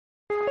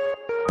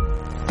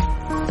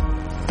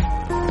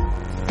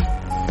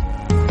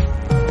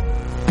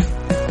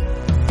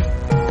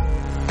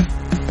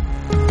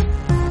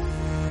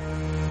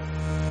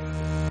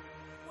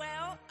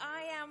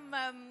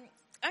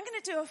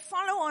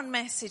one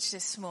message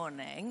this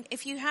morning.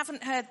 If you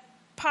haven't heard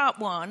part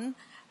one,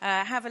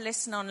 have a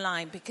listen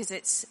online because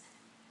it's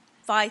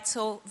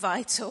vital,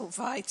 vital,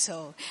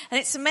 vital. And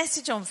it's a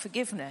message on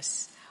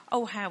forgiveness.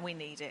 Oh, how we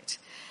need it.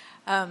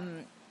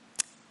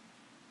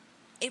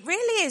 It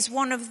really is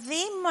one of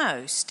the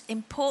most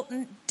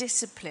important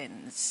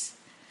disciplines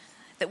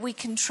that we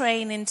can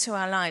train into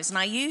our lives. And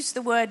I use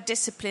the word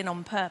discipline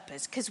on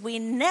purpose because we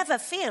never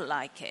feel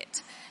like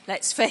it.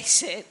 Let's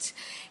face it.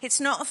 It's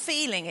not a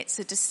feeling, it's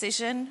a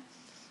decision.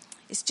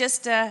 It's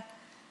just a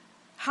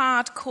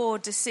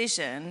hardcore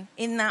decision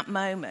in that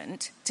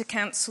moment to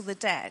cancel the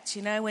debt.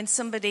 You know, when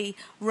somebody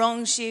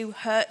wrongs you,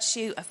 hurts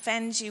you,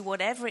 offends you,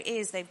 whatever it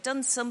is, they've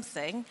done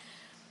something.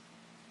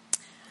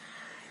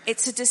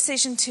 It's a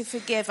decision to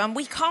forgive. And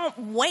we can't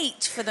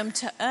wait for them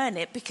to earn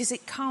it because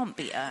it can't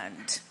be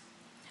earned.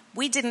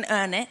 We didn't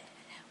earn it.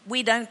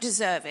 We don't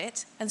deserve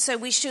it. And so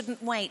we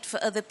shouldn't wait for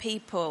other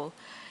people.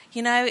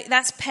 You know,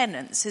 that's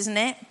penance, isn't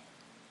it?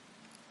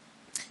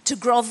 To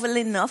grovel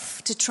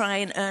enough to try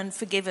and earn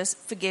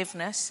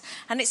forgiveness.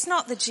 And it's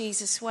not the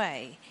Jesus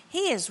way.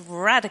 He is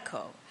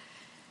radical.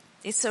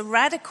 It's a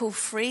radical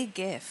free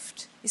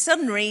gift. It's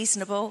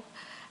unreasonable.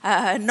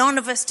 None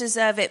of us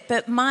deserve it.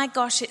 But my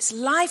gosh, it's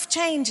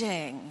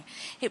life-changing.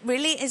 It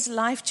really is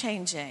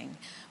life-changing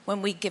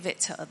when we give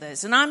it to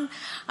others. And I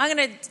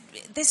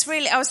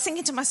was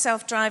thinking to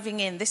myself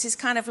driving in, this is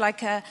kind of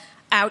like a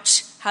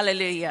ouch,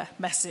 hallelujah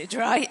message,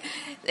 right?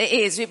 It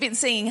is. We've been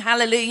singing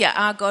hallelujah,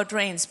 our God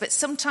reigns. But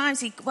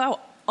sometimes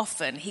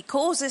often he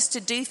calls us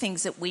to do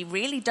things that we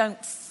really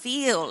don't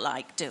feel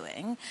like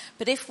doing.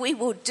 But if we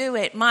will do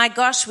it, my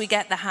gosh, we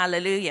get the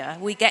hallelujah.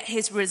 We get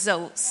his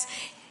results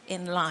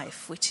in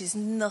life, which is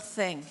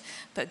nothing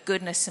but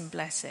goodness and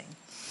blessing.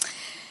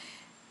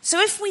 So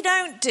if we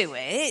don't do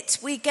it,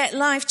 we get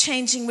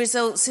life-changing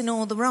results in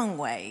all the wrong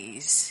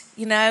ways.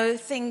 You know,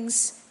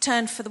 things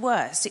turn for the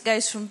worse. It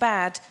goes from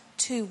bad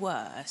to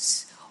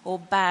worse, or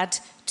bad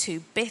to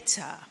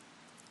bitter.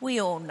 We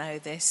all know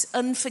this.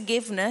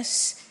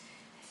 Unforgiveness,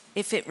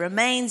 if it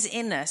remains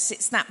in us,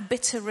 it's that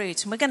bitter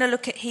root. And we're going to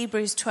look at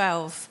Hebrews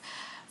 12,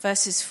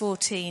 verses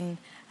 14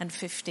 and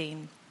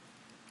 15.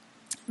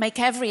 Make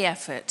every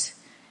effort,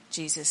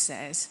 Jesus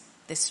says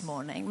this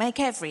morning, make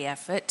every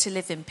effort to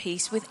live in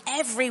peace with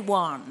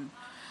everyone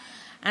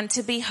and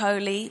to be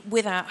holy.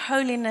 Without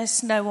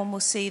holiness, no one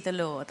will see the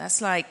Lord.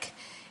 That's like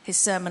his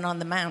Sermon on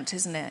the Mount,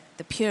 isn't it?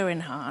 The pure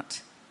in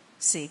heart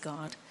see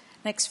God.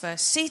 Next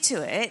verse. See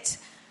to it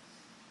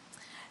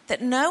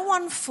that no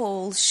one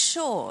falls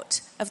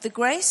short of the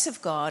grace of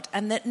God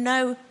and that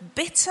no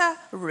bitter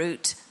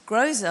root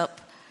grows up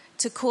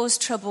to cause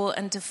trouble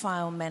and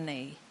defile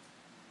many.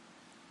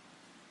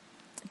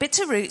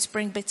 Bitter roots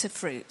bring bitter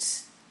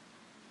fruits,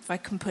 if I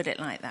can put it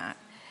like that.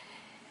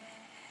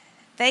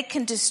 They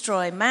can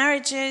destroy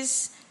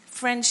marriages,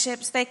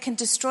 friendships, they can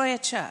destroy a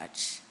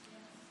church.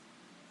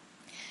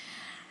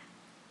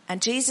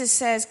 And Jesus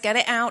says, get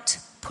it out,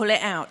 pull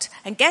it out.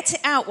 And get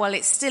it out while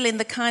it's still in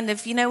the kind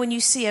of, you know, when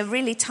you see a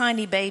really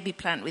tiny baby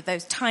plant with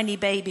those tiny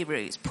baby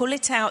roots, pull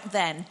it out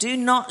then. Do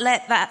not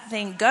let that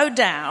thing go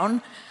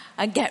down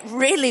and get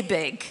really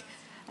big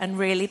and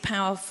really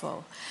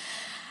powerful.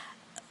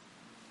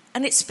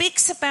 And it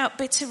speaks about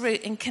bitter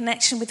root in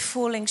connection with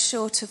falling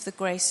short of the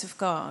grace of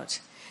God.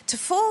 To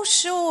fall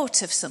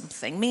short of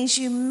something means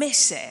you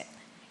miss it.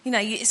 You know,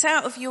 it's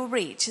out of your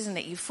reach, isn't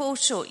it? You fall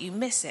short, you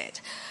miss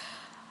it.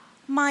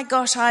 My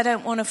gosh, I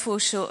don't want to fall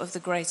short of the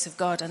grace of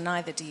God, and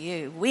neither do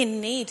you. We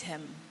need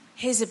him,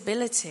 his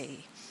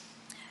ability.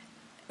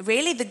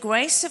 Really, the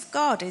grace of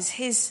God is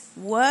his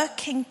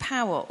working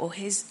power or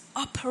his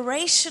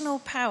operational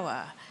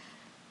power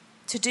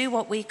to do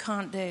what we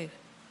can't do.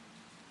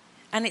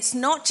 And it's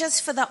not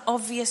just for the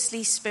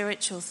obviously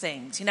spiritual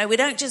things. You know, we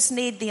don't just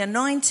need the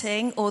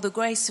anointing or the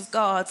grace of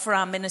God for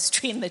our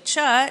ministry in the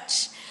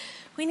church.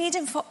 We need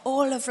him for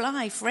all of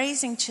life,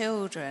 raising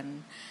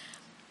children,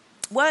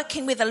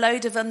 working with a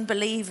load of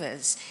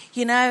unbelievers,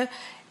 you know,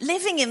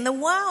 living in the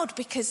world.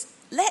 Because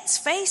let's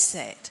face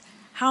it,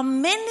 how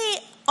many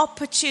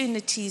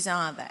opportunities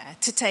are there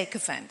to take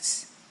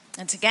offense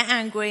and to get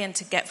angry and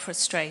to get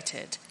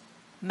frustrated?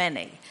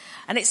 Many.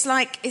 And it's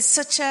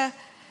such a...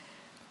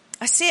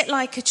 I see it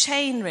like a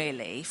chain,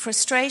 really.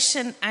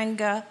 Frustration,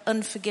 anger,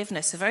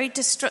 unforgiveness, a very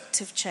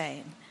destructive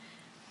chain.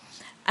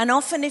 And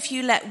often if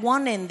you let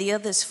one in, the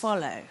others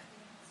follow.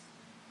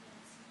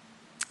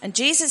 And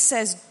Jesus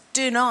says,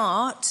 do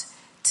not,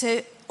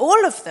 to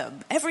all of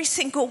them, every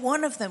single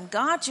one of them,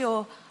 guard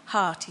your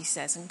heart, he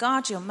says, and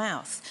guard your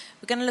mouth.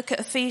 We're going to look at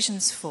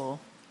Ephesians 4.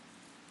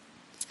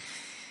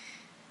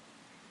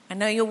 I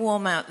know you're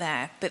warm out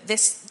there, but do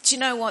you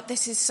know what?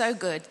 This is so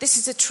good. This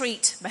is a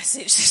treat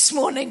message this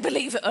morning,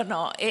 believe it or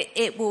not.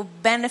 It will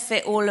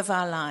benefit all of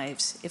our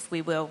lives if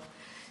we will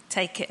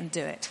take it and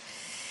do it.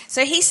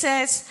 So he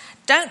says,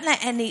 don't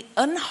let any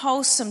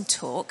unwholesome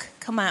talk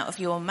come out of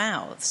your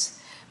mouths,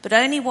 but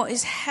only what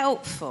is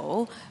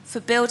helpful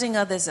for building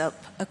others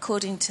up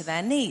according to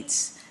their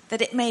needs,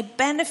 that it may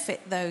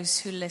benefit those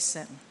who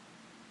listen.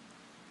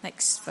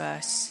 Next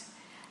verse.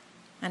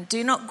 And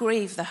do not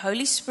grieve the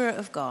Holy Spirit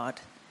of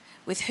God,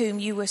 with whom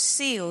you were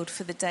sealed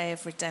for the day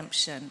of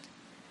redemption.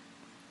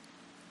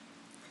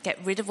 Get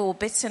rid of all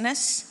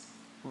bitterness,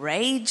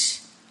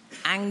 rage,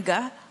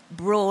 anger,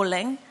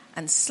 brawling,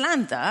 and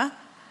slander,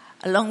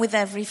 along with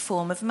every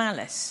form of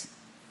malice.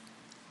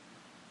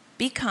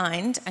 Be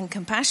kind and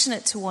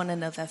compassionate to one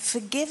another,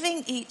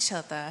 forgiving each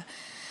other,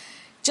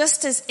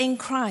 just as in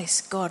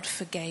Christ God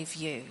forgave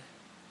you.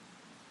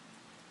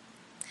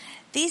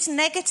 These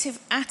negative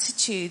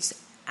attitudes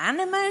and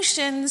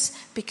emotions,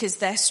 because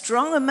they're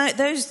strong,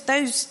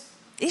 those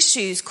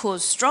issues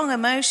cause strong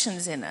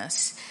emotions in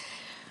us,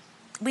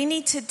 we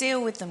need to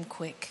deal with them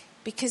quick,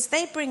 because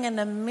they bring an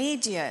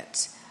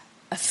immediate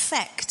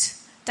effect,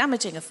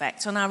 damaging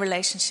effect on our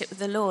relationship with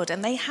the Lord,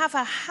 and they have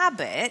a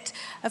habit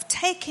of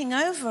taking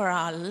over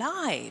our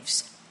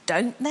lives,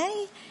 don't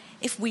they?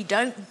 If we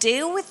don't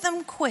deal with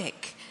them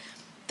quick.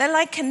 They're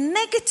like a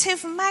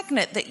negative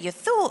magnet that your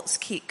thoughts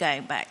keep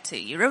going back to,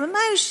 your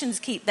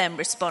emotions keep them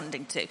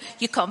responding to,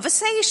 your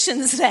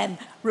conversations then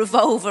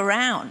revolve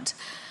around.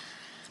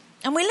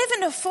 And we live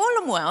in a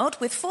fallen world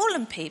with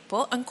fallen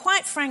people, and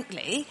quite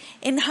frankly,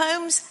 in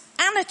homes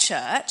and a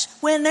church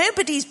where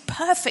nobody's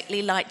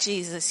perfectly like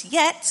Jesus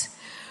yet.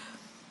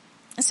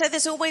 And so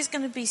there's always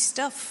going to be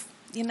stuff,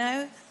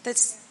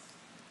 that's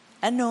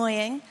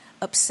annoying,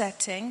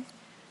 upsetting,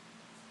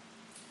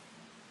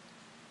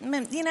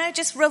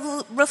 just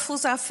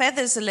ruffles our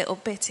feathers a little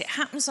bit. It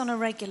happens on a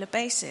regular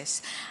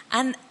basis.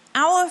 And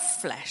our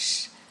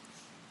flesh,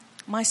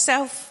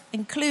 myself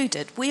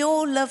included, we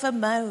all love a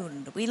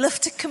moan. We love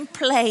to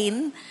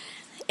complain.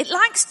 It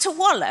likes to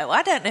wallow.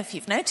 I don't know if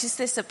you've noticed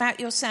this about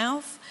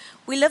yourself.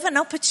 We love an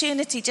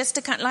opportunity just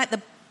to kind of like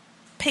the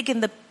pig in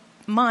the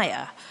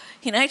mire,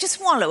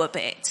 just wallow a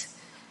bit,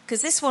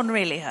 because this one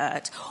really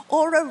hurt.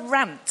 Or a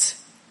rant.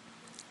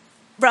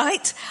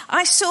 Right?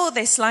 I saw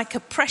this like a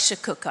pressure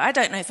cooker. I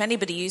don't know if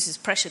anybody uses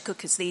pressure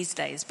cookers these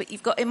days, but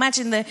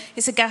imagine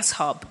it's a gas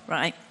hob,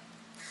 right?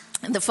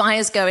 And the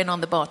fire's going on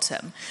the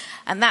bottom,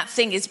 and that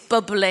thing is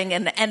bubbling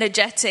and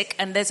energetic,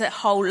 and there's a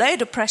whole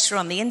load of pressure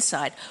on the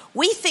inside.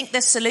 We think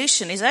the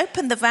solution is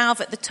open the valve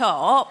at the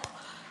top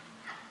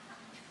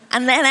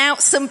and then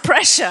out some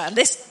pressure,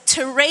 this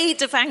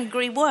tirade of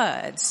angry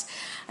words.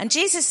 And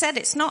Jesus said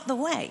it's not the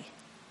way.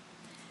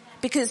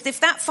 Because if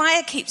that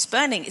fire keeps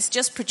burning, it's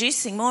just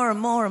producing more and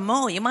more and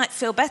more. You might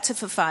feel better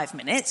for 5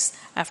 minutes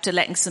after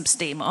letting some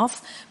steam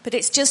off, but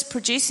it's just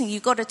producing.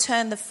 You've got to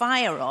turn the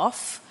fire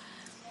off,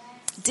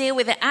 deal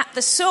with it at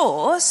the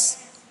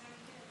source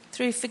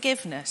through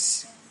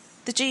forgiveness,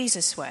 the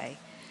Jesus way.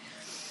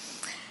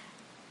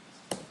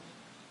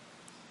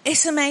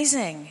 It's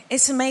amazing.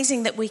 It's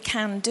amazing that we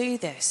can do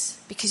this,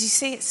 because you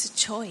see, it's a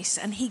choice,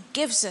 and he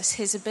gives us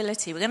his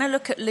ability. We're going to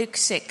look at Luke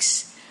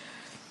 6.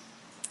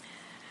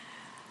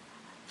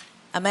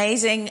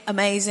 Amazing,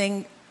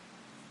 amazing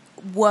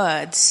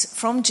words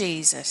from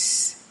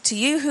Jesus. To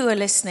you who are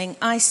listening,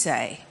 I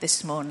say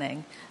this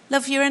morning,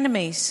 love your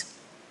enemies.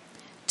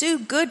 Do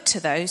good to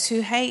those who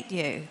hate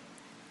you.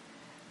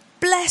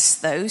 Bless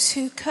those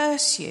who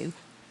curse you.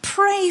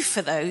 Pray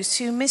for those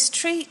who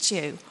mistreat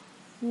you.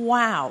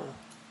 Wow.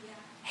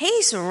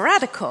 He's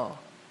radical.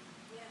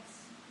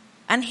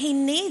 And he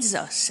needs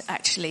us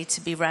actually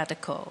to be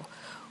radical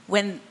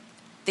when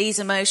these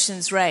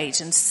emotions rage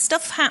and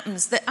stuff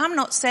happens that I'm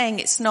not saying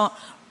it's not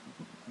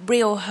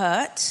real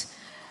hurt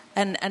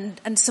and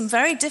some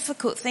very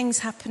difficult things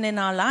happen in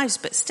our lives,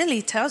 but still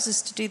he tells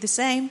us to do the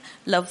same.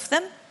 Love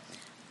them,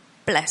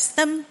 bless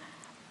them,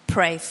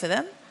 pray for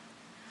them.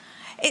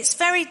 It's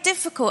very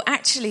difficult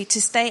actually to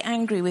stay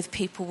angry with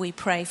people we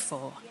pray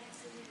for.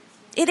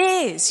 It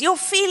is. Your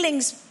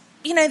feelings,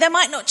 they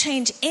might not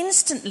change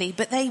instantly,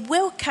 but they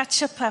will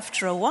catch up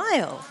after a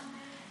while.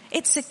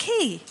 It's a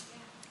key.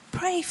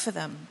 Pray for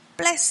them.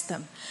 Bless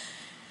them.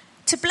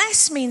 To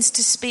bless means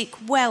to speak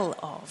well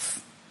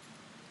of.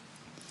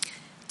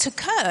 To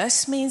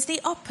curse means the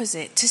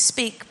opposite, to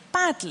speak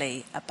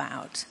badly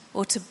about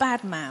or to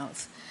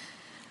badmouth.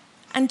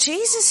 And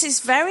Jesus is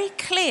very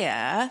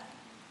clear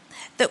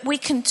that we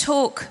can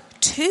talk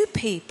to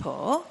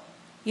people.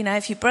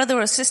 If your brother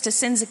or sister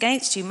sins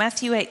against you,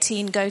 Matthew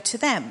 18, go to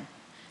them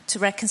to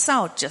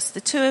reconcile. Just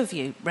the two of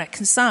you,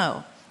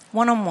 reconcile,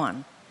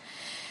 one-on-one.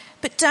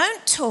 But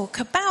don't talk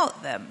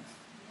about them,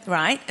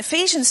 right?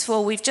 Ephesians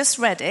 4, we've just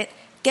read it.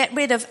 Get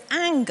rid of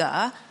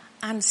anger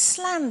and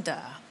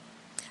slander.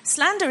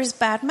 Slander is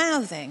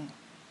bad-mouthing.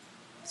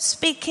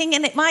 Speaking,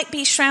 and it might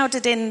be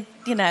shrouded in,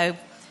 a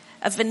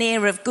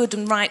veneer of good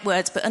and right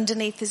words, but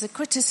underneath is a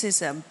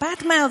criticism.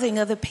 Bad-mouthing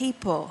other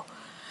people.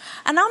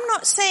 And I'm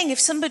not saying if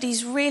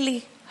somebody's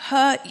really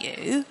hurt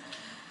you,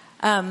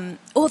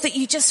 or that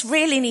you just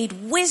really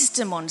need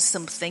wisdom on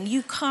something,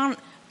 you can't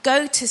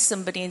go to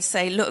somebody and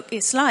say, look,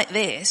 it's like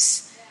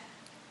this.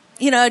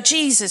 A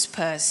Jesus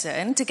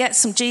person, to get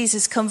some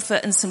Jesus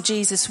comfort and some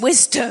Jesus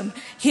wisdom,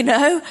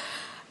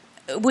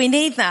 we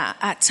need that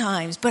at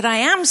times. But I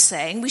am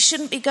saying we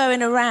shouldn't be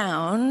going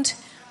around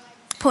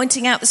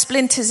pointing out the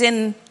splinters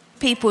in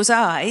people's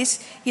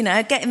eyes,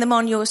 getting them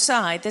on your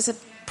side. There's a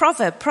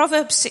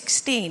Proverbs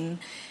 16,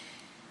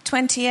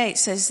 28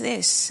 says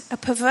this: a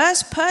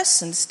perverse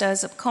person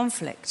stirs up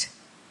conflict,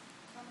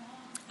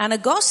 and a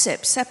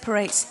gossip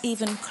separates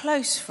even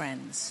close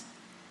friends.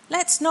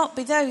 Let's not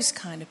be those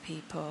kind of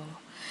people.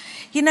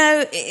 You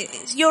know,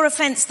 your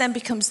offence then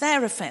becomes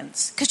their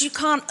offence, because you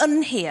can't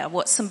unhear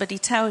what somebody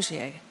tells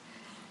you.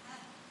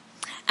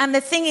 And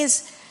the thing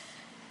is,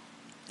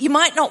 you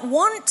might not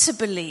want to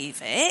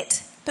believe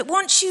it, but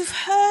once you've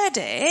heard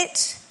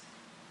it,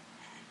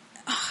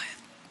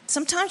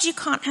 sometimes you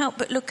can't help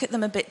but look at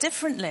them a bit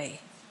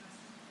differently.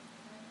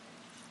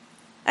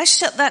 Let's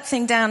shut that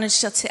thing down and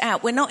shut it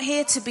out. We're not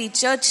here to be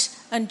judge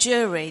and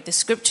jury. The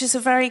scriptures are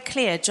very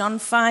clear. John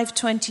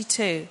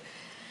 5:22.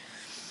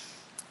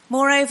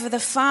 Moreover, the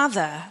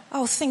Father,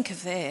 think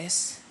of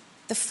this.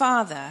 The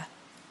Father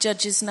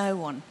judges no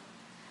one,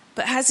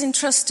 but has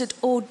entrusted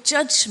all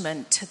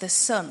judgment to the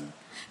Son.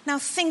 Now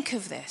think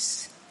of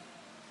this.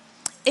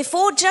 If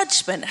all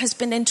judgment has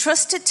been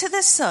entrusted to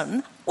the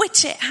Son,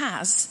 which it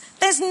has,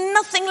 there's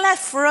nothing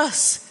left for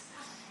us.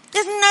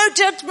 There's no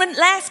judgment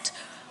left.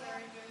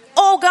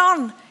 All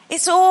gone.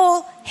 It's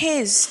all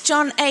his.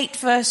 John 8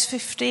 verse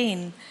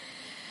 15.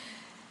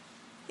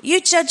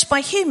 You judge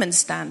by human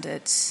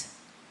standards.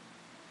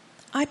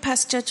 I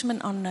pass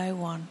judgment on no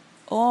one.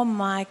 Oh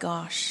my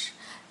gosh.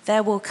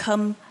 There will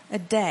come a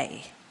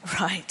day,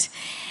 right?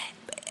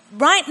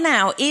 Right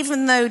now,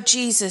 even though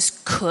Jesus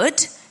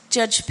could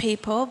judge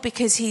people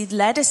because he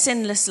led a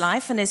sinless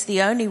life and is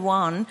the only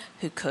one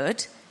who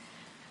could,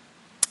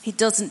 he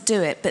doesn't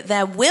do it. But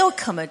there will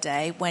come a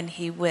day when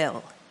he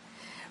will.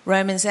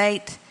 Romans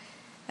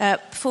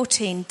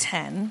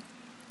 14:10.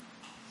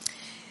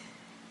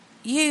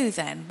 You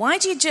then, why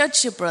do you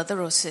judge your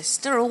brother or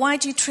sister, or why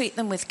do you treat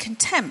them with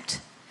contempt?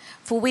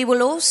 For we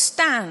will all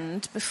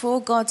stand before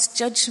God's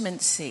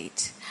judgment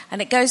seat. And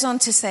it goes on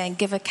to say, and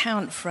give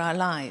account for our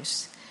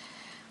lives.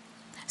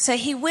 So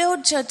he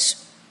will judge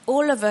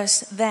all of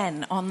us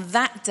then on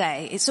that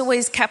day. It's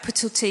always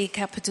capital T,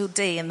 capital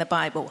D in the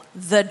Bible.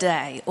 The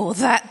day, or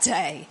that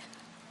day.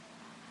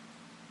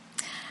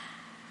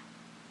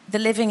 The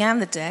living and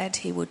the dead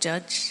he will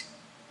judge.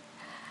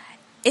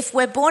 If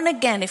we're born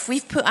again, if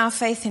we've put our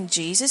faith in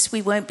Jesus,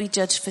 we won't be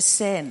judged for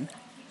sin.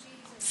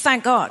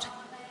 Thank God.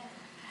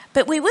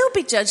 But we will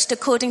be judged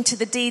according to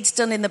the deeds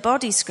done in the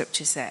body,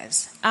 Scripture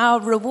says. Our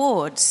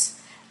rewards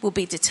will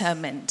be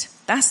determined.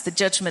 That's the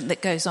judgment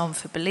that goes on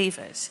for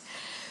believers.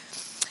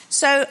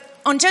 So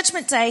on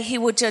Judgment Day, he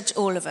will judge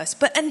all of us.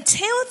 But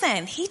until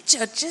then, he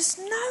judges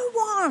no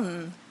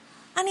one.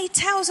 And he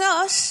tells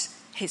us,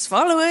 his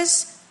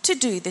followers, to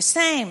do the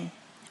same.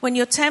 When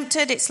you're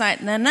tempted, it's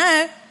like, no,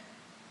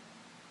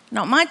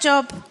 not my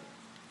job.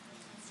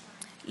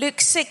 Luke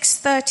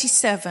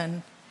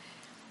 6:37.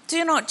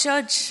 Do not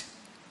judge,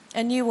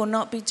 and you will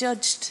not be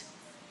judged.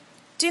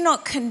 Do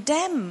not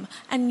condemn,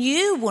 and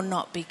you will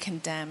not be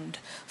condemned.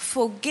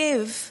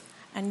 Forgive,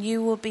 and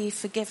you will be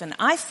forgiven.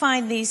 I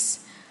find these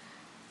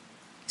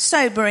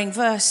sobering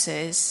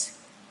verses,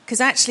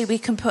 because actually we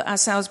can put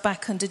ourselves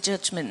back under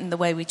judgment in the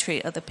way we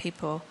treat other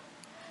people.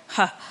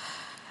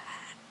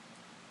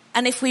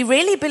 And if we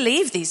really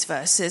believe these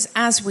verses,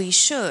 as we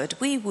should,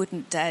 we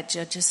wouldn't dare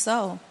judge a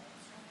soul.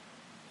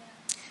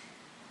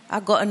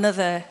 I've got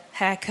another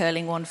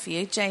hair-curling one for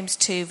you. James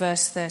 2,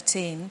 verse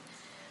 13.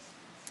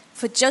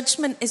 For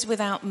judgment is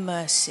without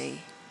mercy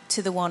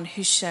to the one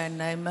who's shown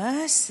no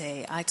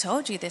mercy. I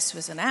told you this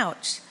was an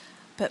ouch.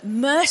 But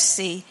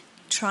mercy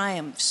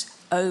triumphs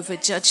over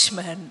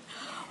judgment.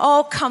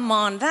 Oh, come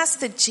on. That's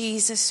the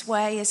Jesus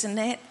way, isn't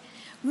it?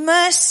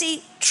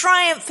 Mercy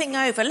triumphing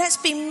over. Let's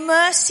be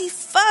mercy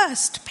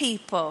first,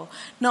 people,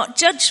 not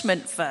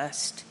judgment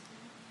first,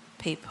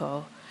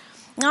 people.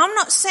 Now, I'm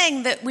not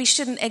saying that we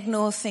shouldn't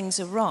ignore things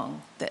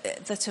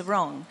that are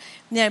wrong,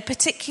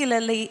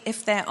 particularly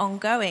if they're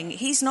ongoing.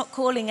 He's not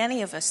calling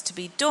any of us to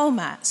be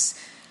doormats.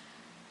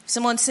 If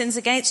someone sins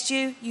against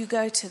you, you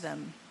go to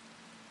them.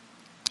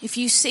 If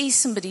you see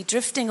somebody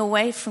drifting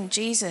away from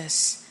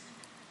Jesus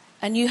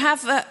and you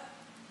have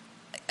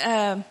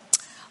a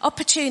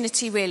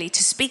opportunity really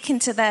to speak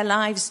into their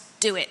lives,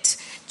 do it.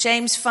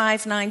 James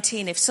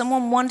 5:19. If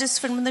someone wanders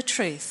from the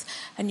truth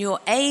and you're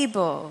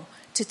able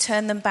to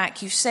turn them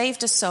back, you've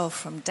saved a soul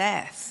from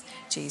death,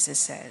 Jesus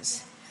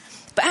says.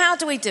 But how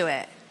do we do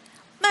it?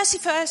 Mercy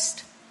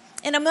first.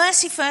 In a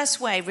mercy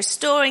first way,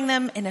 restoring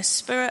them in a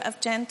spirit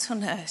of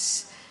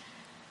gentleness,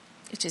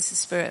 which is the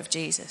spirit of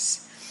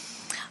Jesus.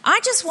 I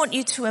just want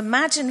you to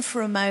imagine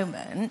for a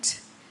moment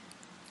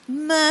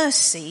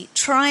mercy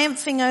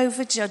triumphing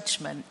over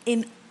judgment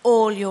in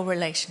all your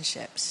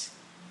relationships.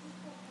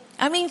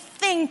 I mean,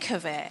 think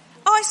of it.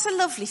 Oh, it's a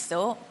lovely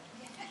thought.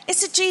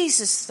 It's a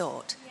Jesus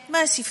thought.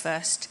 Mercy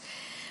first.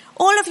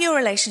 All of your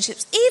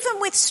relationships,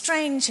 even with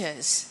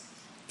strangers.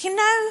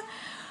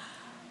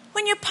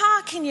 When you're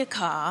parking your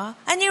car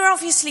and you're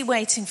obviously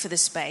waiting for the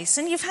space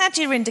and you've had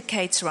your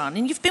indicator on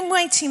and you've been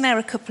waiting there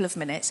a couple of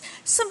minutes,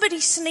 somebody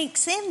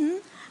sneaks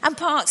in and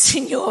parks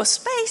in your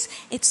space.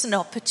 It's an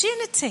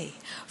opportunity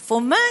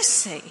for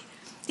mercy.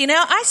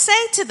 I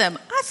say to them,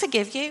 I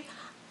forgive you.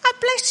 I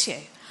bless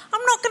you.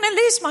 I'm not going to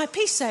lose my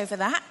peace over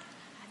that.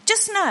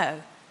 Just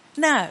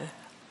no.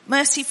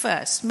 Mercy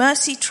first.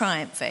 Mercy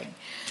triumphing.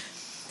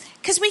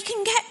 Because we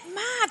can get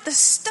mad. The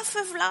stuff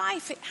of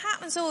life, it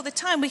happens all the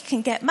time. We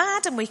can get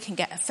mad and we can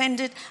get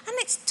offended, and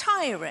it's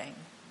tiring.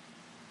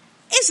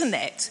 Isn't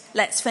it?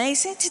 Let's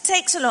face it, it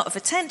takes a lot of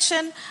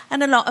attention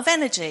and a lot of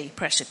energy,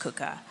 pressure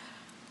cooker.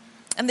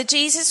 And the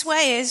Jesus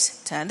way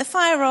is turn the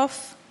fire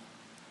off,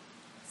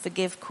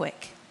 forgive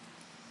quick.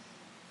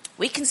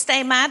 We can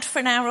stay mad for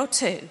an hour or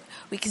two.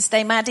 We can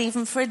stay mad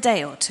even for a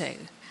day or two.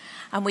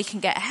 And we can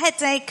get a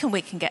headache and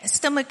we can get a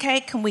stomach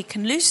ache and we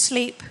can lose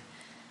sleep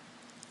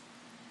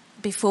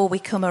before we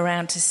come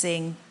around to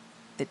seeing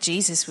that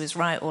Jesus was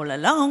right all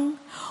along.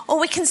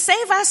 Or we can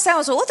save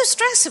ourselves all the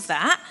stress of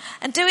that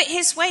and do it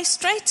his way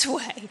straight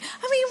away.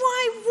 I mean,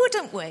 why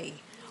wouldn't we?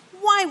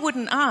 Why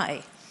wouldn't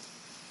I?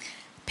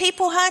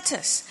 People hurt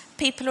us.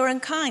 People are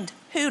unkind.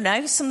 Who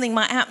knows? Something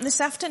might happen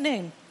this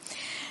afternoon.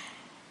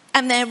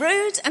 And they're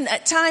rude, and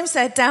at times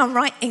they're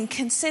downright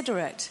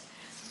inconsiderate.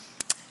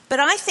 But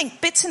I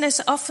think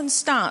bitterness often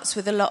starts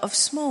with a lot of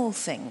small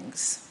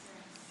things.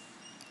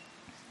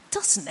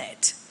 Doesn't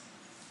it?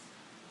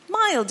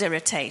 Mild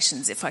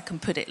irritations, if I can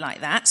put it like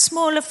that.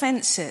 Small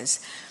offences.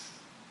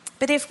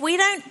 But if we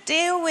don't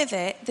deal with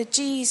it the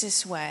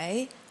Jesus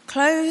way,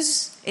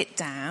 close it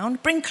down,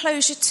 bring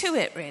closure to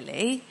it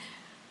really,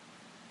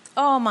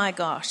 oh my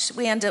gosh,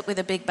 we end up with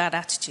a big bad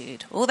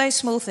attitude. All those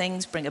small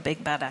things bring a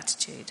big bad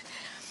attitude.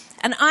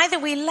 And either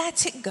we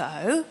let it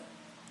go,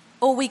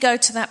 or we go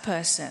to that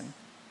person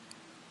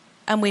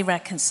and we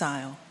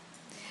reconcile.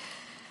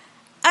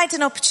 I had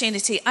an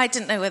opportunity, I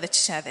didn't know whether to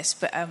share this,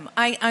 but I'm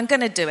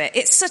going to do it.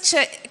 It's such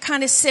a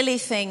kind of silly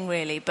thing,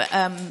 really, but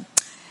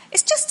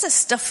it's just a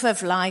stuff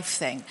of life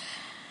thing.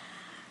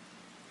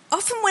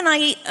 Often when I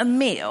eat a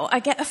meal, I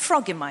get a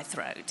frog in my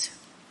throat.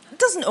 It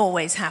doesn't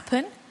always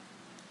happen,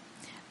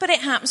 but it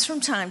happens from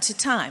time to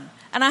time.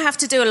 And I have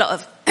to do a lot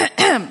of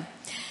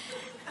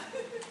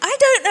I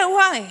don't know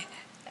why.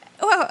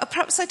 Well,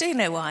 perhaps I do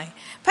know why.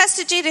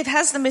 Pastor Judith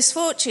has the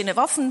misfortune of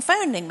often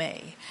phoning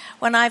me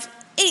when I've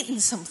eaten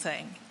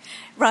something,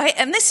 right?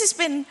 And this has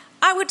been,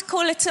 I would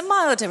call it a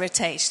mild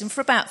irritation for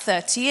about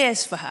 30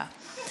 years for her.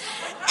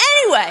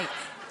 Anyway,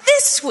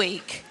 this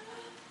week,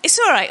 it's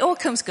all right, all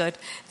comes good.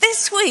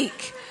 This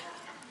week,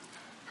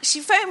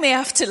 she phoned me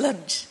after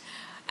lunch.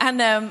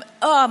 And,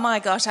 oh my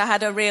gosh, I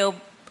had a real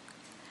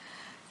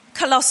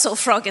colossal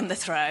frog in the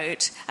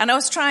throat, and I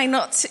was trying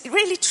not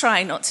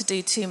to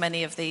do too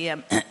many of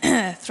the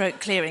throat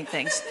clearing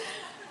things.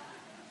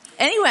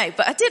 Anyway,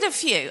 but I did a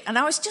few, and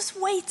I was just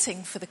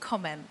waiting for the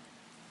comment.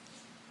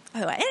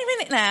 Oh, any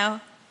minute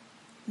now.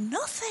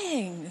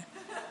 Nothing.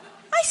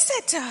 I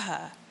said to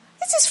her,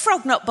 is this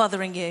frog not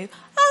bothering you?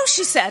 Oh,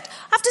 she said,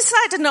 I've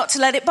decided not to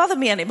let it bother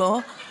me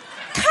anymore.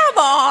 Come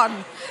on.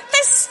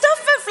 There's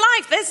stuff of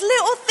life. There's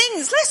little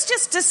things. Let's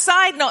just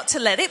decide not to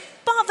let it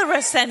bother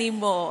us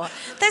anymore.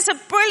 There's a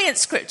brilliant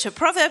scripture,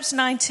 Proverbs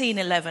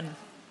 19:11.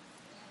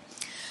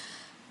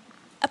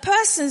 A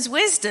person's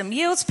wisdom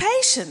yields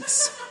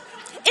patience.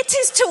 It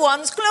is to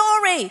one's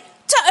glory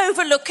to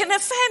overlook an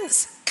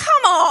offence.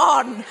 Come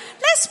on.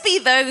 Let's be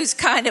those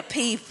kind of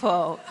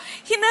people.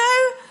 You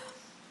know,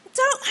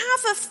 don't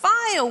have a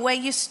file where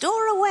you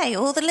store away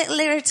all the little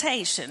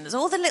irritations,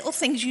 all the little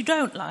things you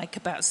don't like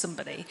about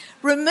somebody.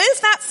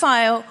 Remove that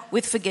file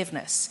with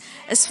forgiveness.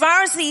 As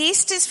far as the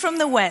east is from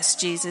the west,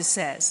 Jesus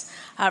says,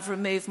 I've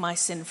removed my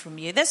sin from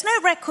you. There's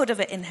no record of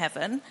it in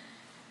heaven.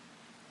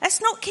 Let's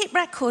not keep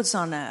records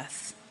on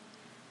earth.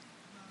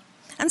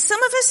 And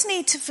some of us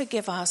need to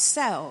forgive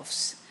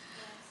ourselves.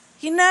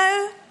 You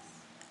know,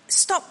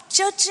 stop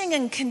judging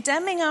and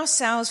condemning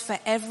ourselves for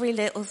every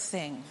little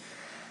thing.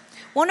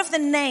 One of the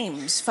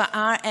names for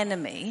our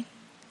enemy,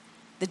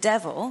 the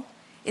devil,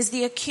 is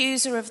the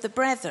accuser of the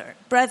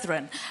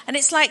brethren. And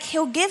it's like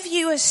he'll give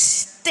you a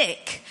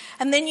stick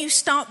and then you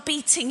start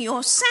beating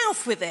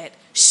yourself with it.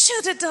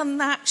 Should have done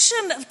that,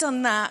 shouldn't have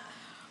done that.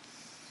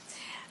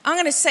 I'm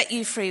going to set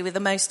you free with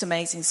the most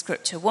amazing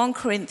scripture, 1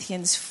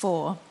 Corinthians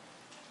 4.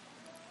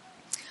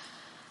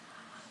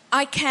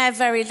 I care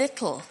very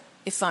little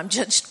if I'm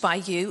judged by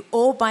you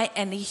or by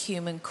any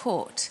human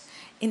court.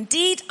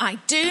 Indeed, I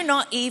do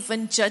not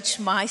even judge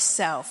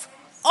myself.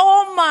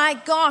 Oh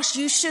my gosh,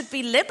 you should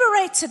be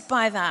liberated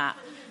by that.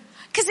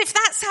 Because if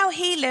that's how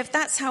he lived,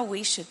 that's how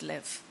we should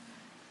live.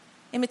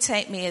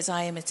 Imitate me as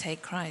I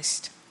imitate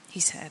Christ, he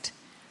said.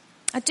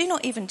 I do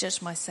not even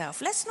judge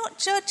myself. Let's not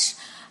judge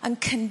and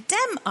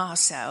condemn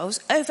ourselves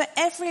over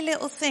every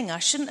little thing. I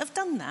shouldn't have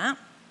done that.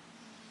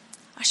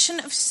 I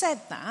shouldn't have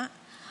said that.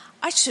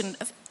 I shouldn't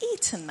have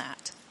eaten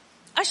that.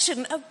 I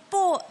shouldn't have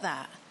bought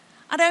that.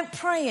 I don't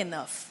pray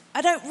enough.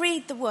 I don't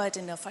read the word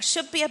enough. I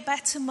should be a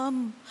better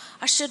mum.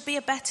 I should be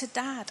a better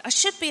dad. I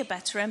should be a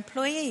better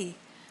employee.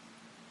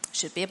 I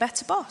should be a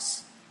better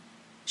boss.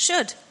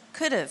 Should,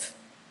 could have.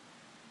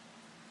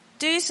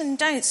 Do's and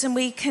don'ts, and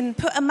we can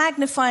put a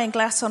magnifying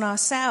glass on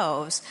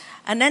ourselves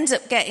and end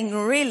up getting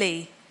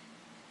really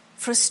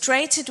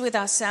frustrated with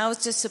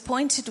ourselves,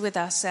 disappointed with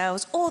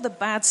ourselves. All the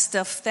bad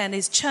stuff then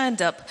is churned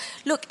up.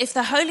 Look, if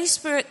the Holy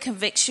Spirit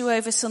convicts you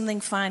over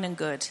something, fine and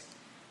good.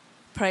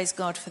 Praise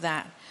God for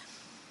that.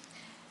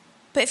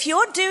 But if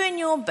you're doing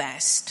your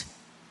best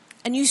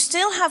and you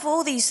still have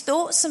all these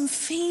thoughts and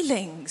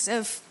feelings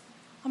of,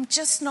 I'm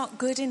just not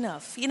good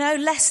enough,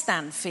 less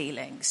than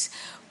feelings,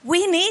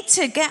 we need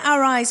to get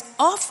our eyes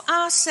off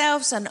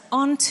ourselves and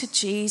onto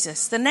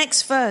Jesus. The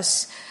next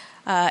verse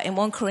in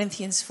 1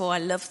 Corinthians 4, I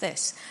love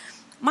this.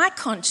 My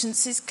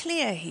conscience is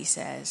clear, he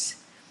says,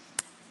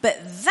 but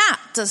that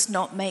does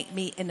not make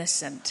me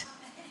innocent.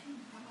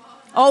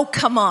 Oh,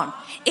 come on.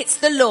 It's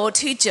the Lord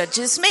who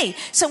judges me.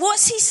 So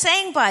what's he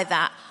saying by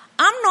that?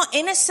 I'm not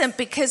innocent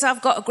because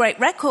I've got a great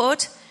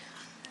record,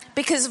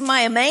 because of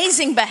my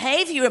amazing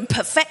behavior and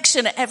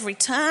perfection at every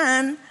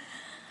turn.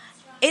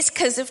 It's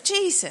because of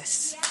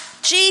Jesus.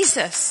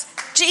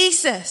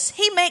 Jesus.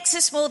 He makes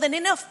us more than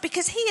enough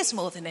because he is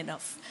more than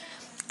enough.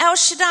 El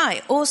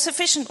Shaddai,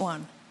 all-sufficient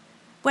one.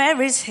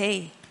 Where is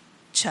he,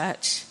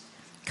 church?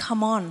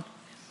 Come on.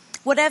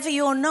 Whatever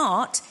you're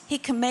not, he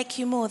can make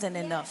you more than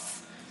enough.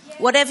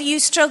 Whatever you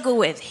struggle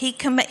with, he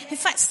can make... In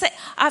fact,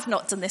 I've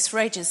not done this for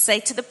ages. Say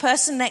to the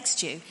person next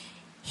to you,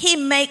 he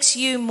makes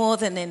you more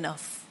than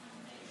enough.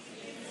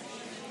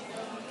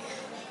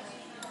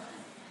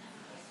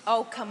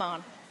 Oh, come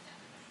on.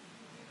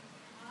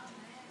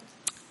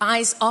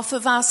 Eyes off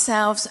of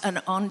ourselves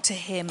and onto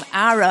him,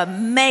 our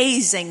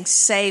amazing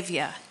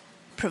Saviour,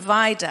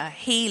 provider,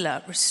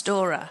 healer,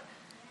 restorer,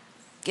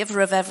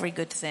 giver of every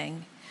good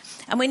thing.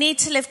 And we need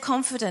to live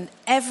confident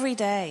every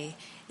day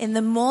in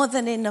the more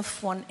than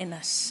enough one in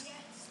us.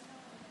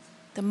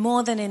 The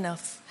more than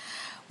enough.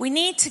 We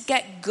need to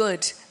get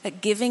good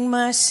at giving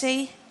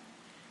mercy,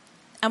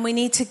 and we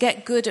need to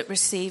get good at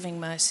receiving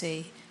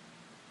mercy.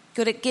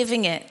 Good at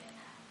giving it,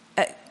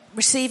 at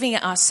receiving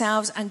it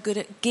ourselves, and good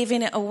at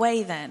giving it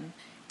away then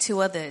to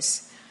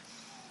others.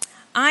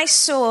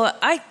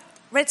 I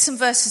read some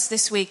verses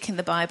this week in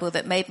the Bible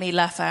that made me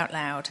laugh out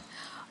loud.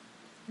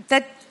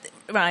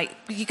 Right,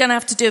 you're going to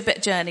have to do a bit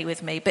of journey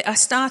with me, but I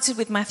started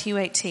with Matthew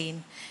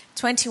 18,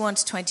 21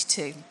 to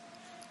 22.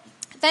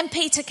 Then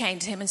Peter came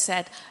to him and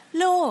said,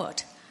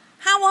 Lord,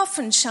 how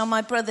often shall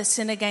my brother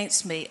sin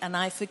against me and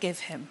I forgive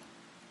him?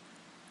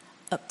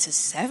 Up to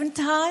 7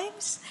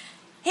 times?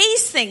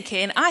 He's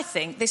thinking, I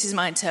think, this is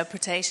my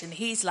interpretation,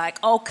 he's like,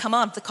 oh, come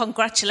on, the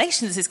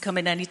congratulations is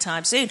coming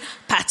anytime soon.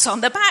 Pat on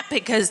the back,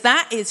 because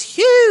that is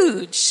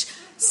huge.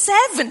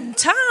 7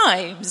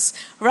 times,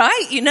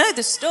 right? You know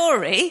the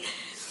story.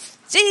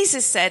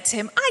 Jesus said to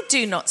him, I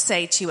do not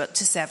say to you up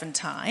to 7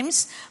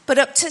 times, but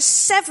up to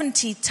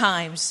 70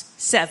 times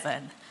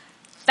 7.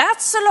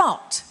 That's a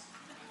lot.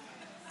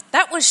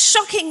 That was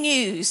shocking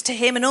news to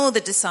him and all the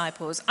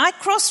disciples. I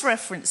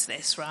cross-reference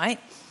this,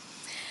 right?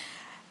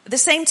 The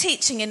same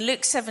teaching in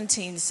Luke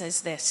 17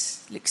 says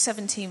this. Luke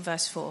 17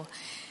 verse 4.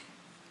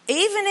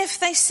 Even if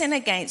they sin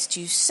against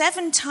you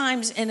 7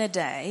 times in a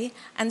day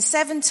and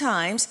 7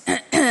 times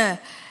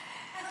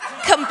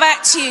come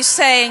back to you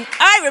saying,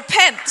 I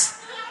repent,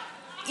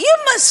 you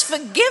must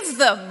forgive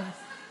them.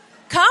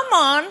 Come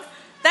on.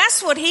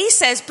 That's what he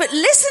says. But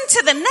listen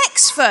to the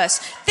next verse.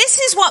 This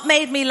is what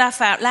made me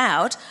laugh out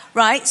loud,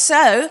 right?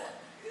 So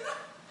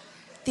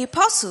the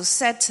apostles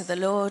said to the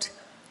Lord,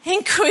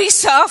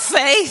 increase our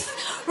faith,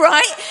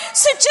 right?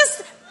 So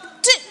just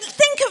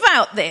think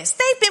about this.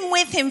 They've been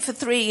with him for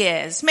 3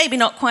 years, maybe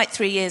not quite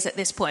 3 years at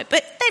this point,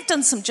 but they've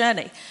done some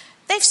journey.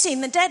 They've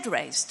seen the dead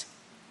raised.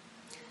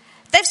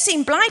 They've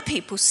seen blind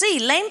people see,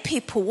 lame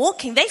people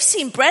walking. They've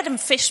seen bread and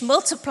fish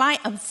multiply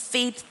and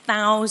feed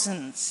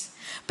thousands.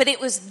 But it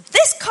was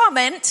this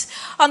comment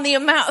on the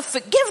amount of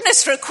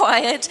forgiveness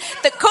required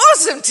that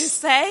caused them to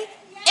say,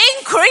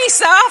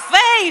 increase our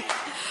faith.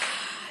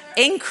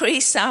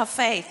 Increase our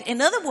faith. In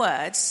other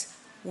words,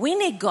 we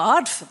need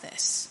God for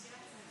this.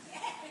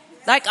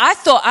 Like, I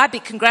thought I'd be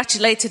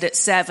congratulated at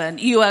 7.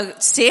 You are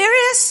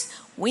serious?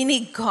 We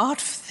need God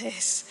for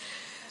this.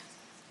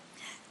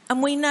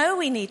 And we know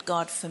we need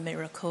God for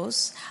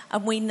miracles.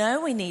 And we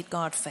know we need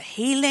God for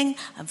healing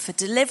and for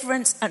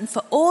deliverance and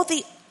for all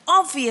the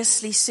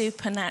obviously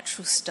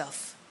supernatural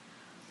stuff.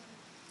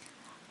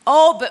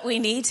 Oh, but we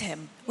need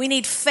him. We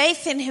need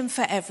faith in him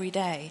for every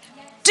day.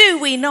 Do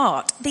we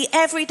not? The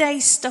everyday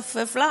stuff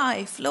of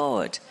life,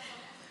 Lord.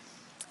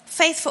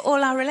 Faith for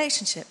all our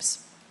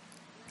relationships.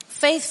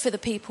 Faith for the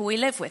people we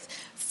live with.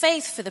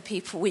 Faith for the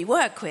people we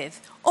work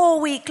with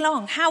all week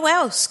long. How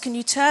else can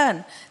you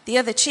turn the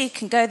other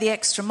cheek and go the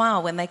extra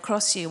mile when they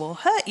cross you or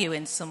hurt you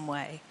in some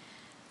way?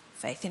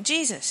 Faith in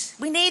Jesus.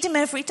 We need him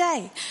every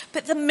day.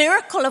 But the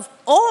miracle of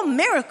all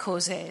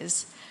miracles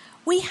is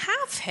we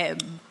have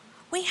him.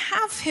 We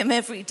have him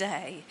every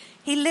day.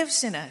 He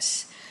lives in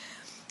us.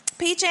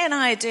 PJ and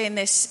I are doing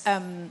this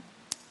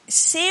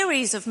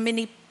series of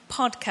mini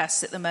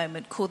podcasts at the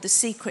moment called The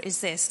Secret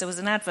Is This. There was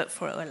an advert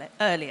for it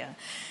earlier.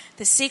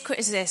 The Secret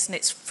Is This, and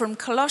it's from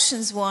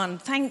Colossians 1.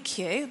 Thank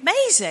you.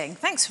 Amazing.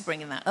 Thanks for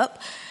bringing that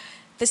up.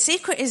 The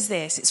Secret Is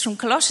This. It's from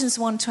Colossians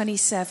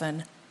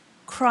 1:27.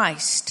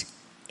 Christ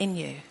in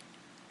you.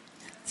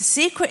 The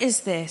secret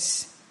is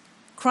this.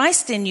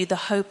 Christ in you, the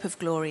hope of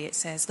glory, it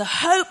says. The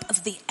hope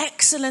of the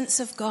excellence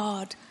of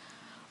God.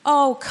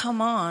 Oh,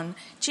 come on.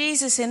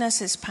 Jesus in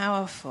us is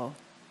powerful.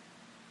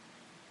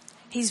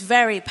 He's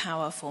very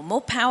powerful,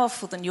 more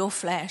powerful than your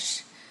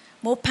flesh,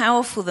 more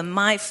powerful than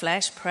my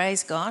flesh,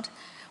 praise God.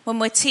 When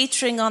we're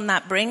teetering on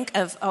that brink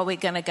of, are we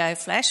going to go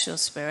flesh or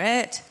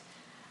spirit?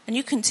 And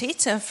you can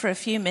teeter for a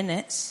few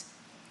minutes.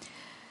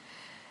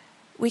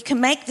 We can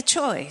make the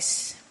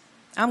choice.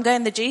 I'm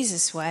going the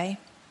Jesus way.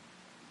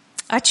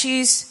 I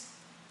choose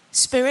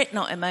spirit,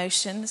 not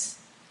emotions.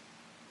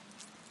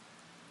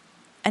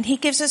 And he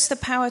gives us the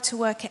power to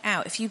work it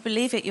out. If you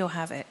believe it, you'll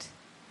have it.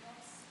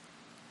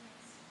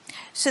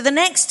 So the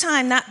next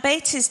time that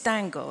bait is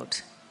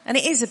dangled, and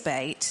it is a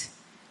bait,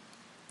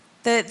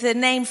 the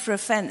name for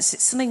offence,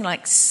 it's something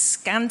like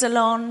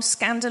scandalon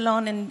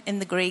in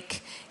the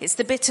Greek. It's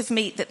the bit of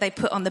meat that they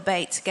put on the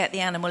bait to get the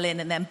animal in,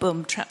 and then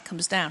boom, trap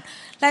comes down.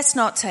 Let's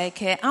not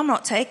take it. I'm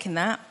not taking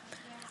that.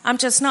 I'm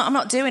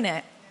not doing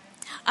it.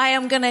 I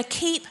am going to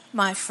keep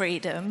my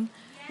freedom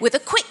with a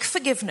quick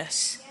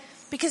forgiveness,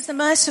 because the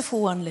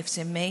merciful one lives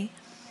in me,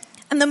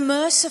 and the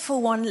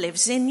merciful one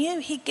lives in you.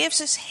 He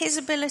gives us his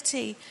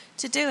ability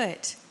to do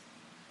it.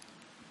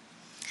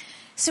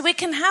 So we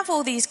can have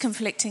all these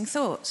conflicting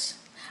thoughts,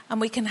 and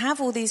we can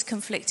have all these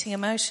conflicting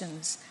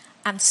emotions,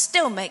 and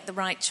still make the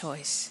right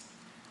choice.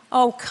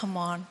 Oh, come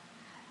on.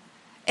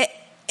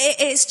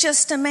 It's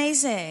just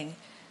amazing.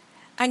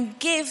 And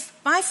give,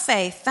 by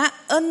faith, that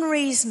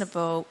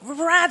unreasonable,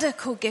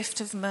 radical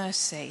gift of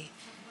mercy.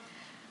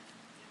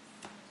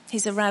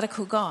 He's a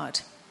radical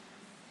God.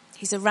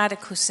 He's a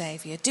radical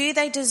Saviour. Do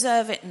they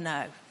deserve it?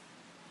 No.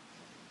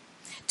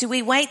 Do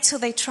we wait till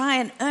they try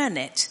and earn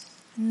it?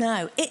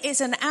 No. It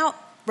is an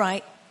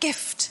outright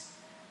gift.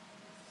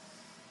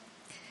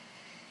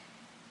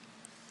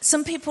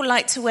 Some people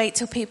like to wait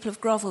till people have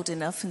grovelled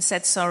enough and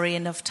said sorry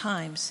enough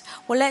times.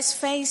 Well, let's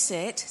face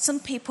it, some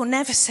people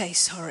never say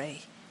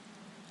sorry.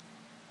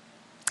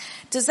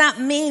 Does that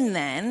mean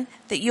then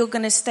that you're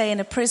going to stay in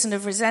a prison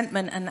of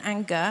resentment and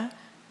anger,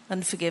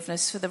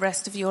 unforgiveness for the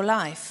rest of your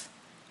life?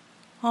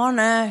 Oh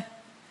no.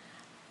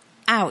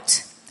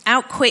 Out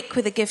quick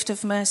with a gift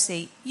of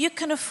mercy. You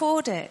can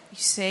afford it, you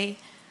see.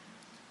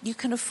 You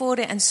can afford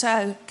it, and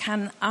so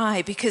can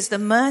I, because the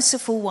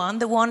merciful one,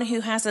 the one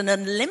who has an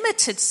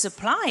unlimited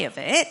supply of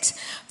it,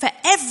 for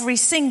every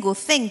single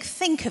thing,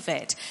 think of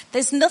it.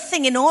 There's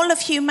nothing in all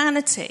of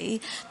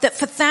humanity that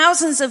for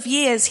thousands of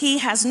years he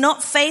has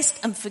not faced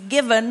and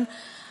forgiven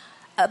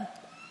a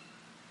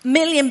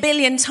million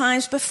billion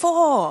times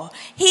before.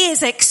 He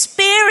is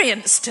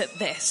experienced at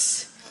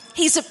this.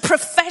 He's a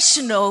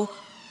professional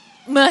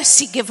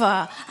mercy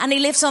giver, and he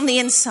lives on the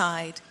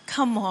inside.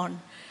 Come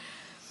on.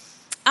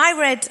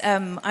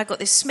 I got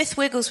this Smith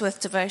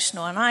Wigglesworth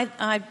devotional, and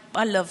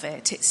I love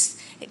it.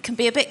 It can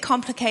be a bit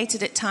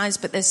complicated at times,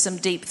 but there's some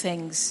deep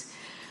things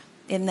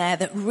in there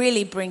that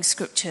really bring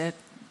Scripture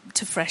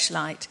to fresh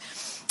light.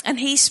 And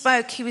he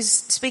was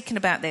speaking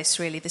about this,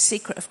 really, the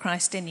secret of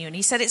Christ in you. And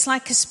he said it's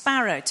like a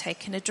sparrow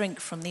taking a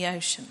drink from the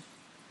ocean.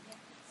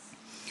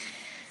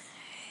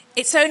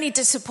 It's only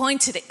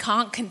disappointed it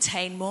can't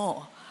contain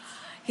more.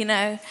 You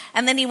know,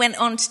 and then he went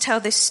on to tell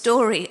this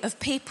story of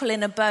people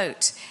in a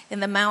boat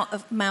in the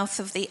mouth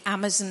of the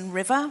Amazon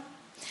River.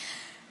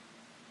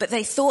 But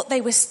they thought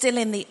they were still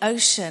in the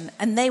ocean,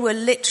 and they were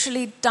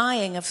literally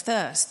dying of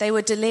thirst. They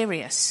were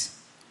delirious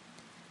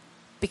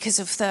because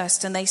of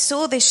thirst. And they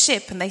saw this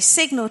ship, and they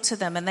signaled to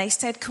them, and they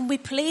said, "Can we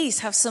please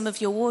have some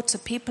of your water?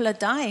 People are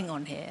dying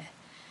on here."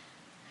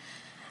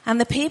 And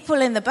the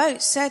people in the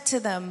boat said to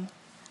them,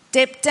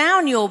 "Dip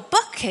down your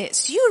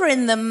buckets. You're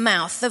in the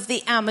mouth of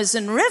the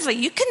Amazon River.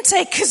 You can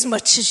take as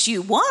much as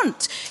you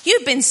want.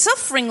 You've been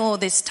suffering all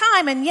this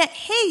time, and yet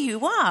here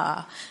you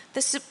are.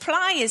 The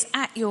supply is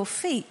at your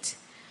feet.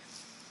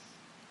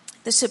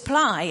 The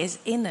supply is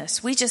in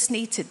us. We just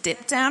need to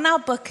dip down our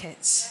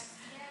buckets.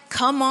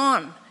 Come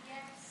on.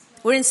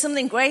 We're in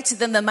something greater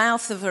than the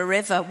mouth of a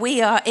river.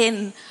 We are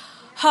in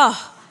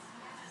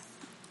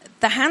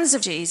the hands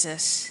of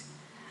Jesus,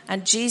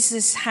 and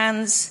Jesus'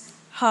 hands,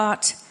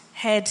 heart,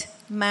 head,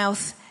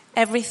 mouth,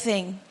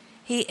 everything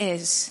he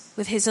is,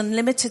 with his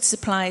unlimited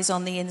supplies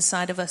on the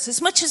inside of us,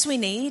 as much as we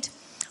need,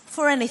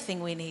 for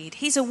anything we need.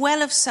 He's a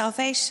well of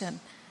salvation.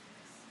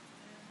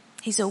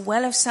 He's a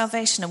well of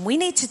salvation, and we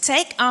need to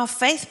take our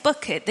faith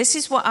bucket. This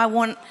is what I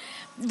want,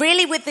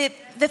 really, with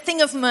the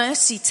thing of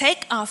mercy.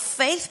 Take our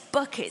faith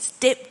buckets,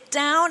 dip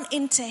down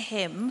into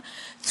him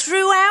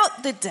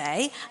throughout the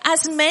day,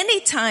 as many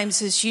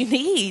times as you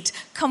need.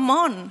 Come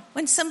on.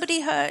 When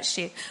somebody hurts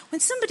you, when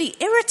somebody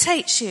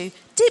irritates you,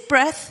 deep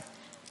breath,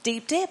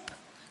 deep dip.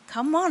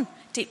 Come on.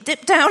 Deep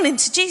dip down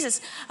into Jesus.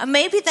 And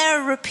maybe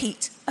they're a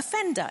repeat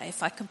offender,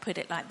 if I can put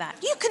it like that.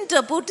 You can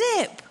double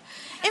dip.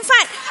 In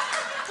fact,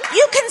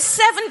 you can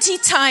 70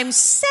 times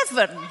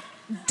 7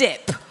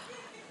 dip.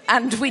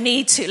 And we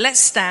need to. Let's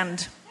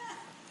stand.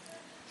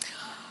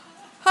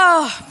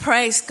 Oh,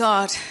 praise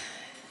God.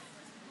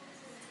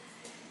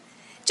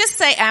 Just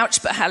say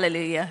ouch, but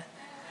hallelujah.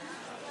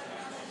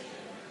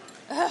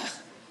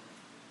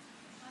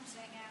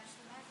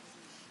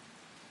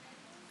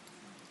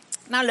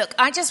 Now look,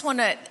 I just want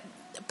to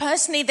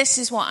Personally, this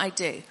is what I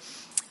do.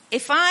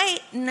 If I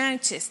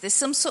notice there's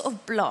some sort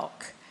of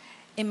block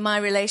in my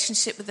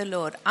relationship with the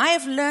Lord, I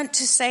have learned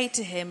to say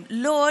to him,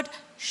 Lord,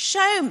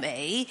 show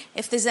me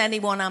if there's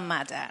anyone I'm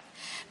mad at.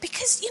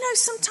 Because,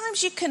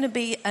 sometimes you can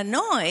be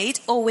annoyed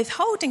or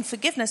withholding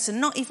forgiveness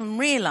and not even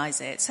realize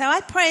it. So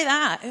I pray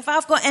that if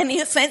I've got any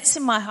offense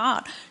in my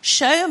heart,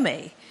 show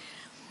me.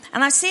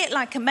 And I see it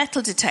like a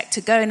metal detector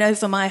going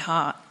over my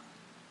heart.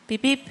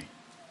 Beep, beep.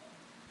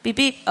 Beep,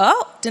 beep.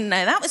 Oh, didn't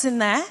know that was in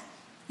there,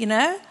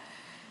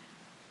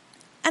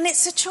 And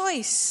it's a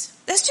choice.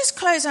 Let's just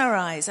close our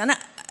eyes. And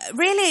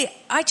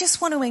I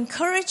just want to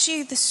encourage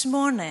you this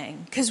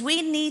morning, because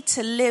we need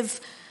to live,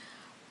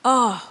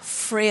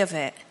 free of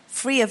it,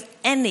 free of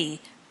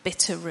any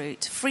bitter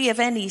root, free of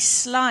any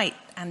slight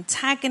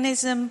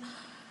antagonism,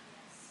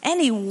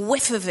 any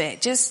whiff of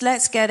it. Just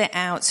let's get it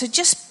out. So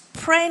just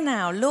pray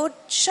now, Lord,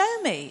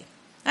 show me.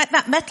 Like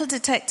that metal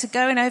detector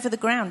going over the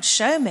ground,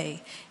 show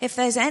me if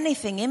there's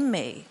anything in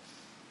me.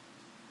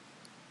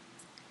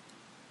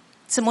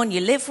 Someone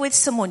you live with,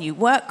 someone you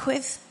work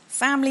with,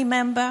 family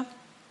member,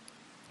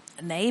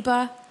 a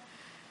neighbor.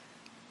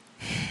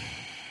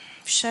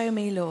 Show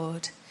me,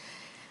 Lord.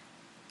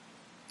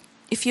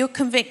 If you're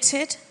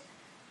convicted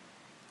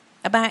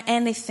about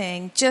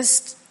anything,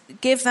 just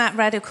give that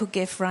radical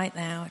gift right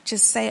now.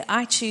 Just say,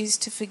 I choose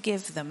to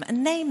forgive them,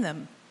 and name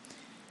them.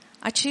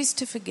 I choose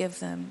to forgive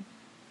them.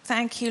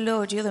 Thank you,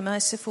 Lord, you're the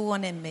merciful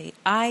one in me.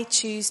 I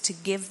choose to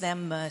give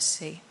them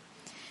mercy.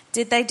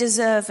 Did they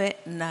deserve it?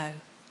 No.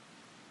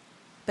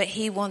 But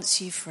he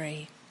wants you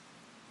free.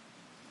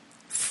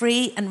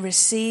 Free and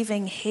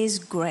receiving his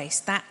grace,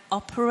 that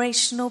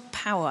operational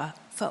power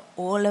for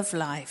all of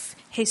life,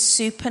 his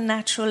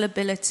supernatural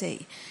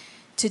ability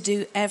to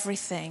do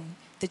everything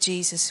the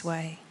Jesus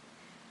way.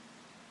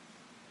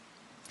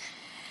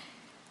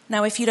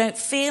 Now, if you don't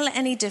feel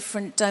any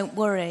different, don't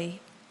worry.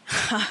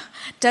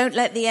 Don't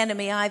let the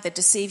enemy either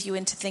deceive you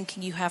into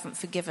thinking you haven't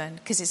forgiven,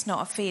 because it's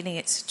not a feeling,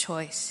 it's a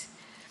choice.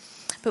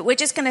 But we're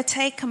just going to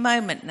take a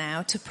moment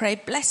now to pray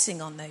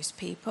blessing on those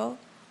people.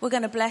 We're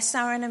going to bless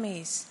our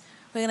enemies.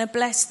 We're going to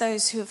bless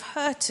those who have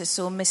hurt us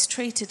or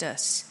mistreated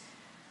us.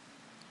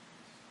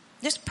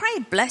 Just pray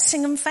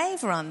blessing and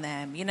favor on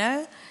them,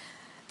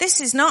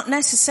 This is not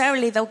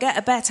necessarily they'll get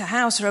a better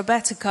house or a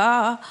better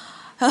car.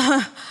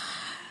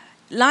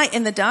 Light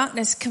in the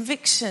darkness,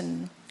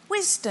 conviction,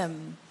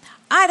 wisdom.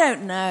 I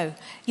don't know.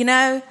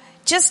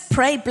 Just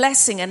pray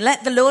blessing and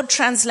let the Lord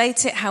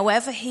translate it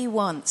however he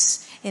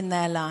wants in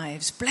their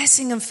lives.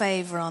 Blessing and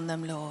favor on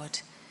them, Lord.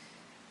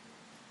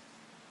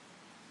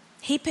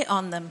 Heap it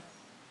on them.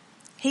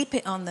 Heap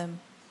it on them,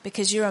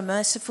 because you're a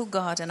merciful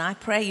God, and I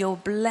pray your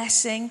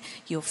blessing,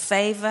 your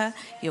favor,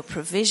 your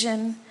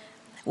provision,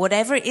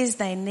 whatever it is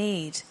they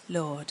need,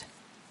 Lord.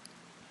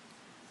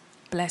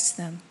 Bless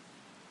them.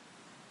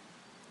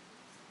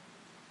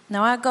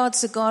 Now, our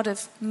God's a God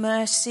of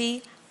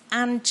mercy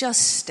and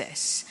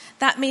justice.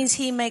 That means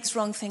he makes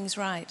wrong things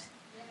right.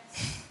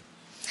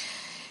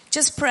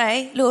 Just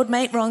pray, Lord,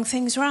 make wrong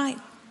things right.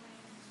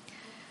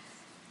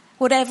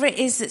 Whatever it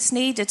is that's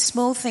needed,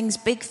 small things,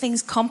 big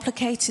things,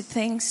 complicated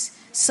things,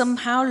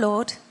 somehow,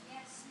 Lord.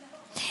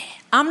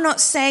 I'm not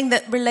saying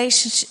that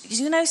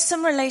relationships,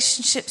 some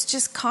relationships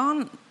just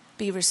can't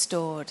be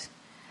restored.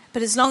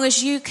 But as long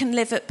as you can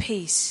live at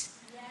peace,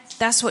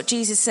 that's what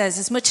Jesus says.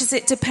 As much as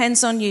it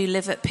depends on you,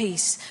 live at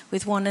peace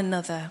with one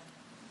another.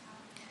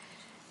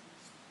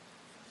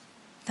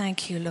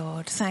 Thank you,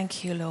 Lord.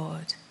 Thank you,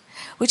 Lord.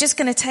 We're just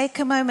going to take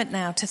a moment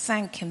now to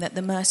thank him that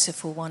the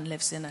merciful one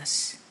lives in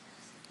us.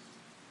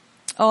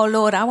 Oh,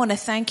 Lord, I want to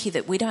thank you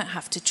that we don't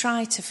have to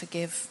try to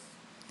forgive.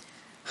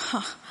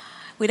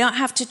 We don't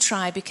have to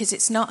try, because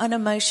it's not an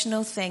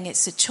emotional thing.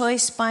 It's a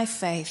choice by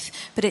faith,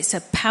 but it's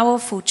a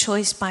powerful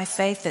choice by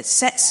faith that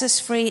sets us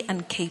free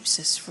and keeps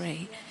us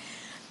free.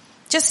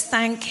 Just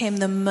thank him,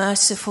 the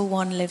merciful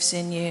one lives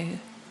in you.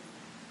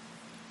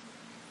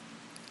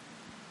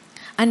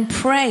 And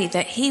pray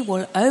that he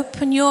will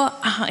open your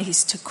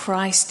eyes to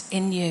Christ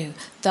in you,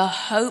 the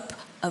hope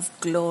of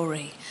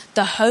glory,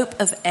 the hope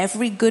of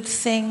every good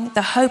thing,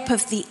 the hope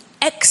of the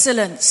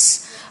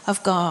excellence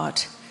of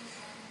God.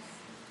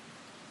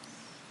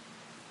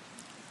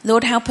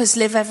 Lord, help us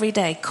live every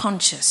day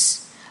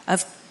conscious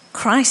of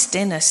Christ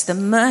in us, the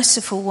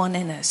merciful one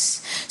in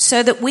us,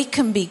 so that we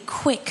can be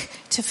quick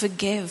to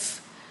forgive.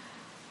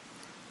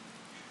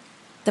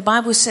 The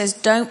Bible says,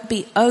 don't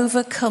be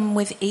overcome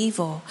with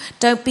evil.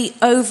 Don't be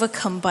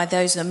overcome by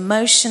those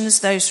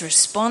emotions, those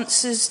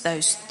responses,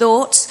 those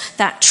thoughts,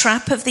 that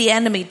trap of the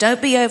enemy. Don't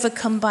be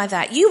overcome by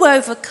that. You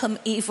overcome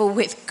evil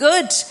with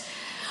good.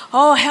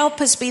 Oh,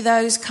 help us be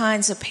those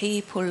kinds of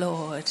people,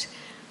 Lord.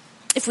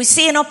 If we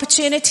see an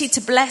opportunity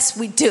to bless,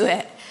 we do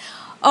it.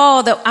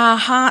 Oh, that our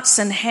hearts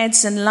and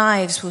heads and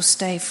lives will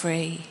stay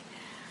free.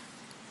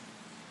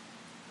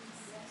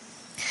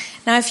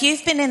 Now, if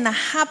you've been in the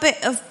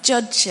habit of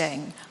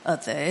judging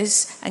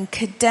others and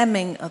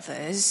condemning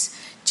others,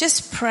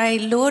 just pray,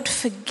 Lord,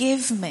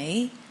 forgive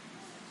me,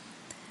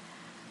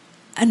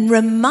 and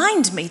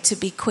remind me to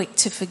be quick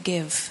to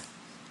forgive.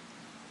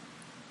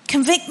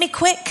 Convict me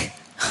quick.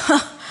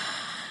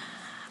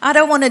 I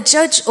don't want to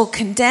judge or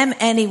condemn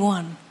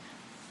anyone.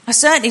 I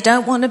certainly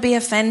don't want to be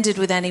offended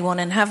with anyone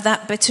and have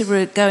that bitter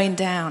root going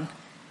down.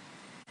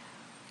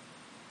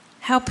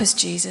 Help us,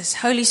 Jesus.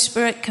 Holy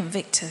Spirit,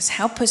 convict us.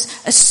 Help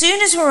us. As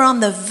soon as we're on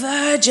the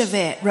verge of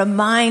it,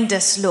 remind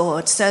us,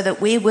 Lord, so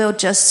that we will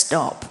just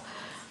stop.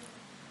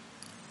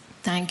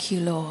 Thank you,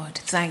 Lord.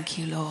 Thank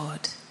you,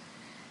 Lord.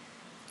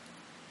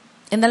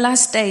 In the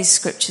last days,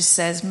 Scripture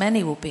says,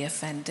 many will be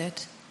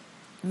offended.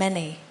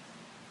 Many.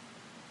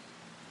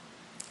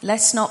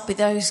 Let's not be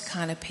those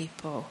kind of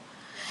people.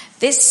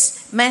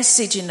 This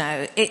message,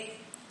 it's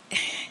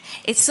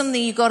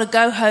something you've got to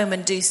go home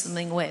and do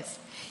something with.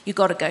 You've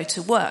got to go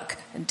to work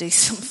and do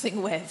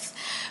something with.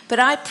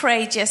 But I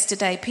prayed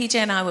yesterday, PJ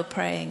and I were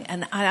praying,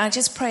 and I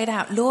just prayed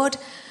out, Lord,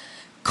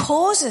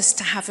 cause us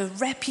to have a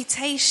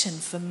reputation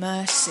for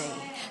mercy.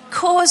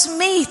 Cause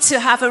me to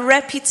have a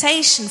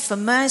reputation for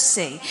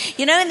mercy.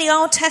 In the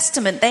Old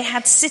Testament, they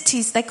had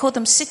cities, they called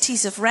them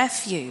cities of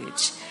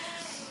refuge,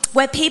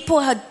 where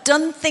people had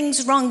done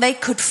things wrong, they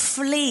could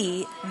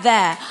flee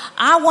there.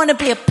 I want to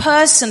be a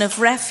person of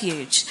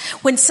refuge.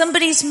 When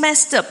somebody's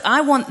messed up,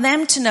 I want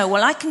them to know,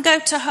 well, I can go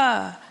to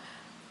her.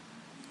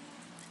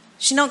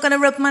 She's not going to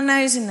rub my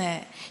nose in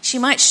there. She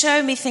might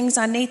show me things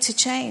I need to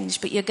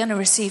change, but you're going to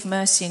receive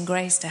mercy and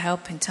grace to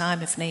help in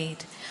time of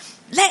need.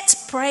 Let's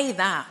pray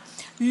that.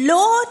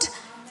 Lord,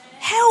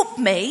 help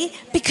me,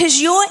 because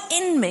you're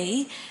in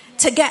me,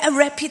 to get a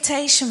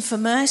reputation for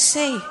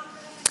mercy.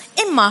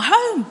 In my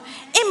home,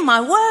 in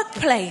my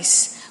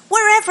workplace,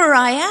 wherever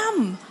I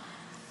am.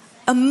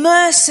 A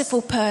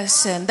merciful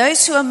person.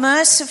 Those who are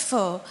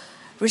merciful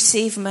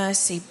receive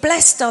mercy.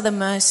 Blessed are the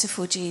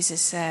merciful,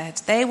 Jesus said.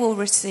 They will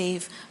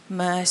receive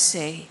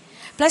mercy.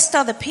 Blessed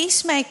are the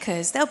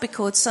peacemakers. They'll be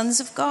called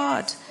sons of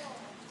God.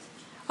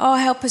 Oh,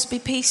 help us be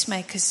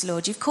peacemakers,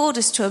 Lord. You've called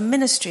us to a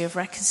ministry of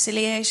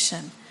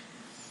reconciliation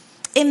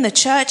in the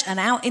church and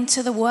out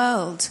into the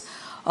world.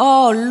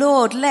 Oh,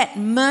 Lord, let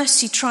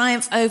mercy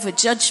triumph over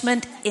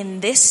judgment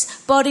in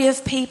this body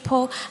of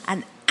people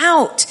and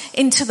out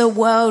into the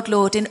world,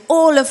 Lord, in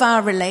all of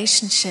our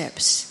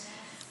relationships.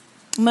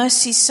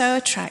 Mercy is so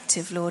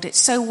attractive, Lord.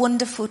 It's so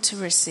wonderful to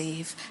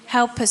receive.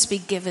 Help us be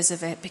givers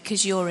of it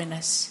because you're in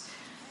us.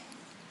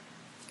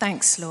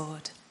 Thanks,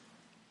 Lord.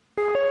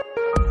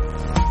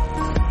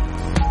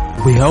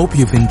 We hope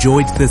you've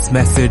enjoyed this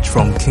message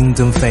from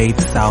Kingdom Faith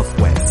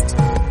Southwest.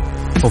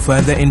 For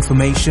further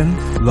information,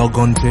 log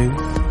on to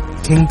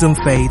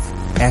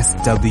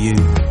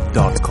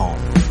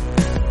kingdomfaithsw.com.